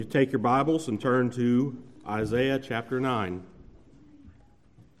You take your Bibles and turn to Isaiah chapter 9.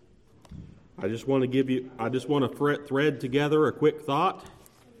 I just want to thread together a quick thought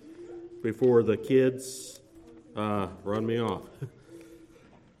before the kids run me off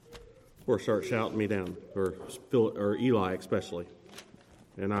or start shouting me down, or Eli especially.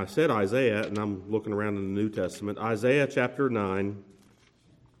 And I said Isaiah, and I'm looking around in the New Testament. Isaiah chapter 9.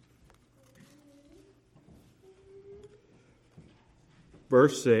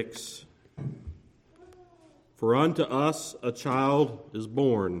 Verse 6, "For unto us a child is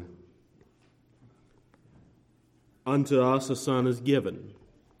born, unto us a son is given."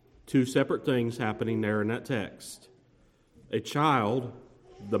 Two separate things happening there in that text. A child,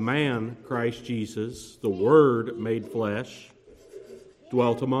 the man, Christ Jesus, the Word made flesh,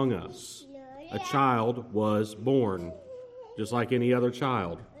 dwelt among us. A child was born, just like any other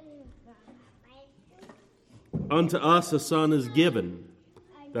child. Unto us a son is given.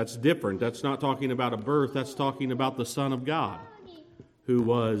 That's different. That's not talking about a birth. That's talking about the Son of God who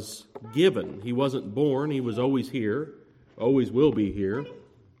was given. He wasn't born. He was always here, always will be here.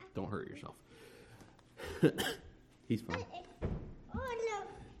 Don't hurt yourself. He's fine.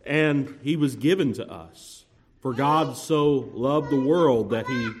 And he was given to us. For God so loved the world that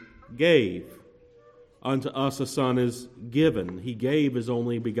he gave. Unto us a son is given. He gave his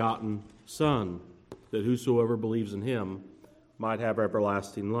only begotten Son, that whosoever believes in him might have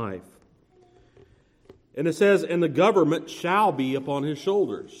everlasting life. And it says, "And the government shall be upon his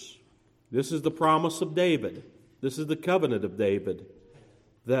shoulders." This is the promise of David. This is the covenant of David,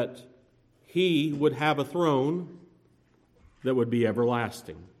 that he would have a throne that would be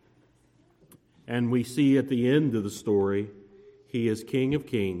everlasting. And we see at the end of the story, he is King of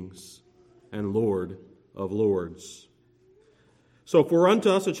kings and Lord of lords. So, "For unto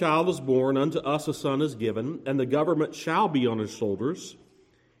us a child is born, unto us a son is given, and the government shall be on his shoulders,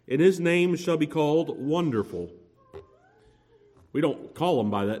 and his name shall be called Wonderful." We don't call him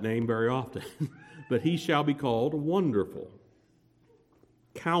by that name very often, but he shall be called Wonderful,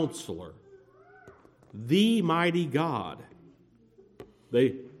 Counselor, the Mighty God.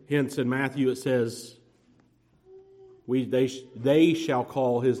 Hence in Matthew it says, they shall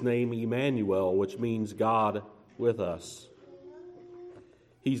call his name Emmanuel, which means God with us.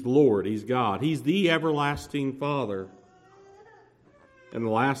 He's Lord, he's God, he's the everlasting Father. And the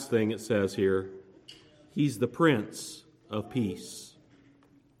last thing it says here, he's the Prince of Peace.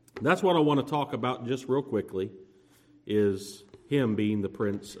 That's what I want to talk about just real quickly, is him being the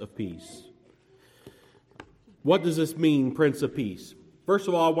Prince of Peace. What does this mean, Prince of Peace? First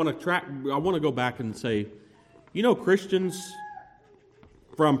of all, I want to go back and say, Christians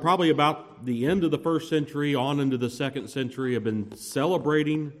from probably about the end of the first century on into the second century have been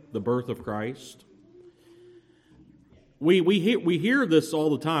celebrating the birth of Christ. We hear this all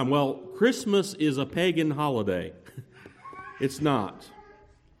the time. Well, Christmas is a pagan holiday. It's not.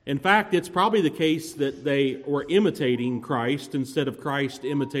 In fact, it's probably the case that they were imitating Christ instead of Christ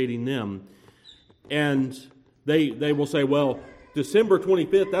imitating them. And they will say, well, December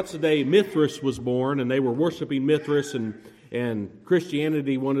 25th, that's the day Mithras was born, and they were worshiping Mithras, and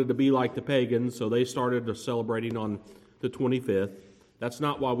Christianity wanted to be like the pagans, so they started celebrating on the 25th. That's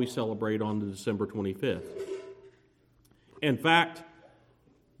not why we celebrate on the December 25th. In fact,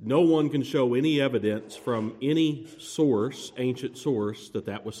 no one can show any evidence from any source, ancient source,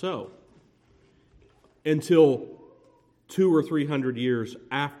 that was so, until 200 or 300 years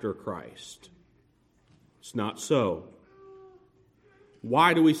after Christ. It's not so.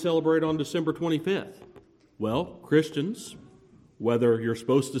 Why do we celebrate on December 25th? Well, Christians, whether you're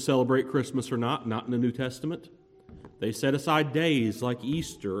supposed to celebrate Christmas or not in the New Testament, they set aside days like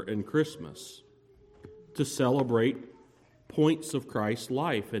Easter and Christmas to celebrate points of Christ's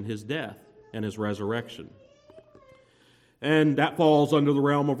life and his death and his resurrection. And that falls under the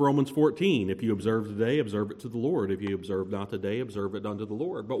realm of Romans 14. If you observe today, observe it to the Lord. If you observe not today, observe it unto the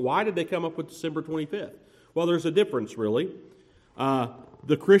Lord. But why did they come up with December 25th? Well, there's a difference, really.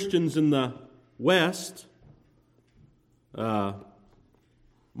 The Christians in the West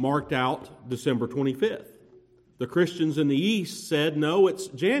marked out December 25th. The Christians in the East said, no, it's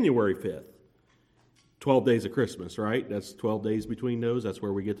January 5th. 12 days of Christmas, right? That's 12 days between those. That's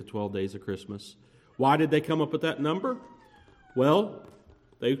where we get the 12 days of Christmas. Why did they come up with that number? Well,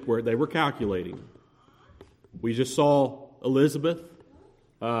 they were calculating. We just saw Elizabeth,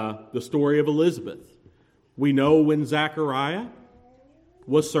 the story of Elizabeth. We know when Zechariah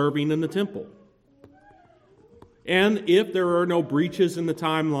was serving in the temple. And if there are no breaches in the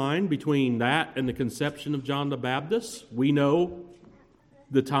timeline between that and the conception of John the Baptist, we know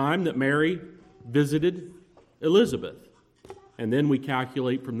the time that Mary visited Elizabeth. And then we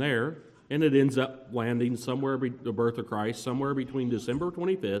calculate from there, and it ends up landing somewhere, the birth of Christ, somewhere between December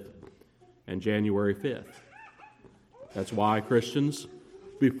 25th and January 5th. That's why Christians,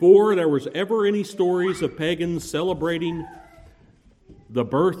 before there was ever any stories of pagans celebrating the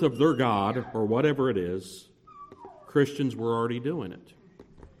birth of their God, or whatever it is, Christians were already doing it.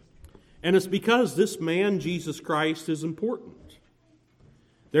 And it's because this man, Jesus Christ, is important.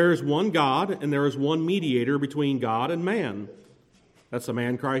 There is one God, and there is one mediator between God and man. That's the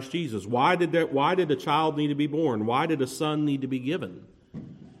man Christ Jesus. Why did a child need to be born? Why did a son need to be given?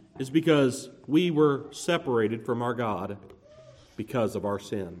 It's because we were separated from our God because of our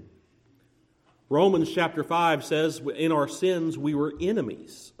sin. Romans chapter 5 says, in our sins we were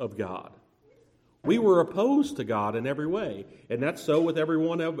enemies of God. We were opposed to God in every way. And that's so with every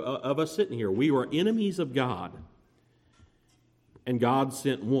one of us sitting here. We were enemies of God. And God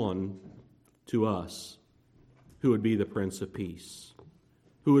sent one to us who would be the Prince of Peace,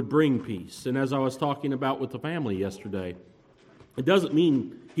 who would bring peace. And as I was talking about with the family yesterday, it doesn't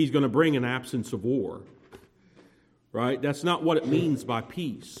mean he's going to bring an absence of war, right? That's not what it means by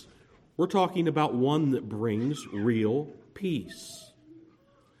peace. We're talking about one that brings real peace.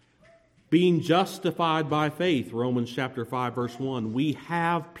 Being justified by faith, Romans chapter 5, verse 1, we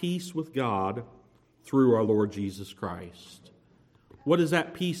have peace with God through our Lord Jesus Christ. What does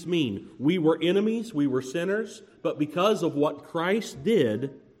that peace mean? We were enemies, we were sinners, but because of what Christ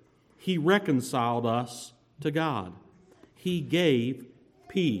did, he reconciled us to God. He gave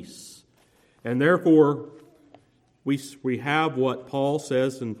peace. And therefore, we have what Paul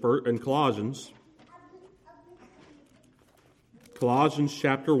says in Colossians. Colossians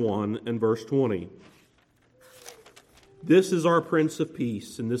chapter 1 and verse 20. This is our Prince of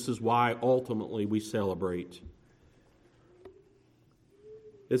Peace, and this is why ultimately we celebrate.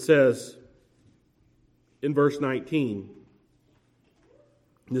 It says in verse 19,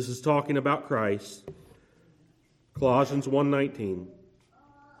 this is talking about Christ, Colossians 1:19.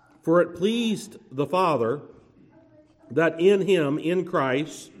 For it pleased the Father that in him, in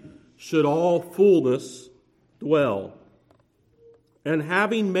Christ, should all fullness dwell. And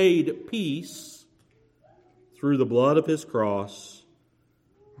having made peace through the blood of his cross,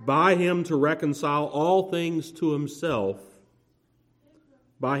 by him to reconcile all things to himself.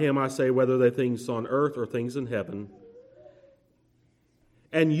 By him I say, whether they're things on earth or things in heaven.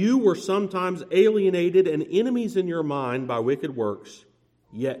 And you were sometimes alienated and enemies in your mind by wicked works,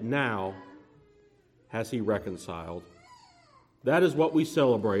 yet now has he reconciled. That is what we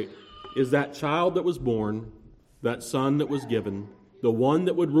celebrate, is that child that was born, that son that was given, the one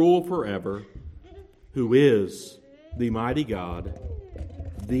that would rule forever, who is the mighty God,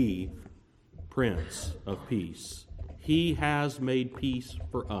 the Prince of Peace. He has made peace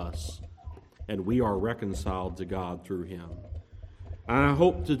for us, and we are reconciled to God through him. And I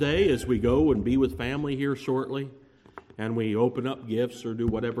hope today, as we go and be with family here shortly, and we open up gifts or do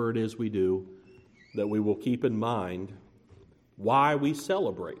whatever it is we do, that we will keep in mind why we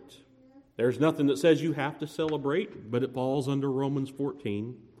celebrate. There's nothing that says you have to celebrate, but it falls under Romans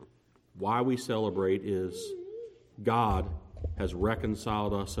 14. Why we celebrate is God has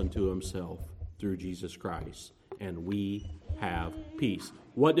reconciled us unto himself through Jesus Christ, and we have peace.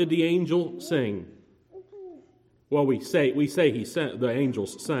 What did the angel sing? Well, we say he sang, the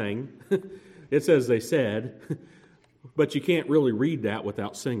angels sang. It says they said, but you can't really read that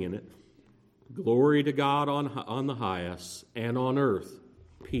without singing it. Glory to God on the highest, and on earth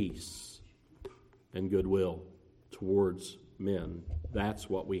peace and goodwill towards men. That's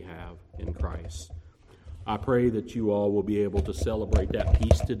what we have in Christ. I pray that you all will be able to celebrate that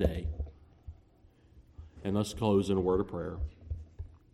peace today. And let's close in a word of prayer.